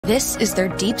This is their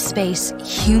deep space,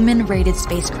 human-rated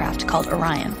spacecraft called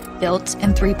Orion, built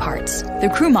in 3 parts.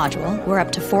 The crew module, where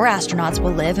up to 4 astronauts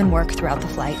will live and work throughout the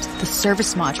flight. The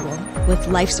service module, with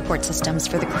life support systems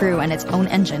for the crew and its own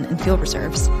engine and fuel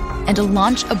reserves. And a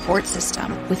launch abort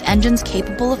system, with engines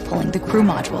capable of pulling the crew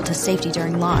module to safety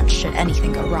during launch should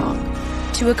anything go wrong.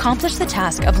 To accomplish the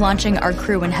task of launching our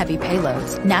crew and heavy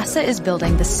payloads, NASA is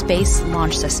building the Space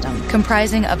Launch System,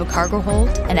 comprising of a cargo hold,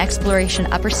 an exploration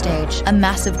upper stage, a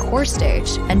massive core stage,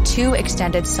 and 2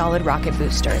 extended solid rocket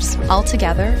boosters.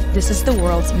 Altogether, this is the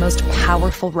world's most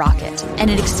powerful rocket, and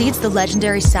it exceeds the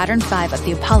legendary Saturn V of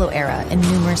the Apollo era in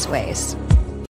numerous ways.